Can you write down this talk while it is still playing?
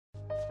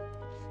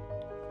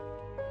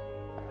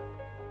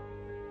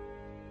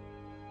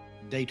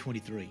Day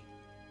 23.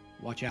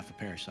 Watch out for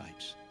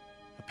parasites.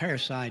 A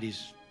parasite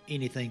is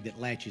anything that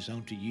latches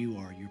onto you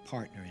or your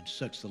partner and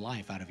sucks the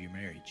life out of your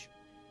marriage.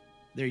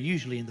 They're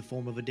usually in the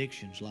form of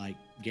addictions like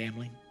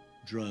gambling,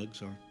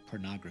 drugs, or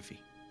pornography.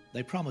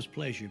 They promise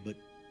pleasure, but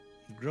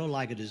grow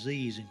like a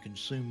disease and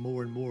consume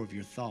more and more of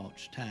your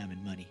thoughts, time,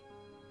 and money.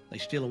 They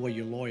steal away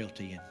your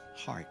loyalty and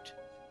heart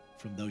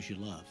from those you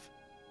love.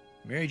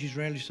 Marriages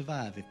rarely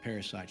survive if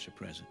parasites are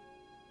present.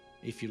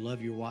 If you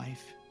love your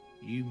wife,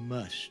 you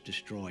must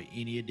destroy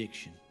any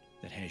addiction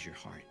that has your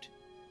heart.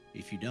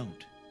 If you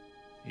don't,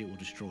 it will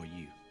destroy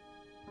you.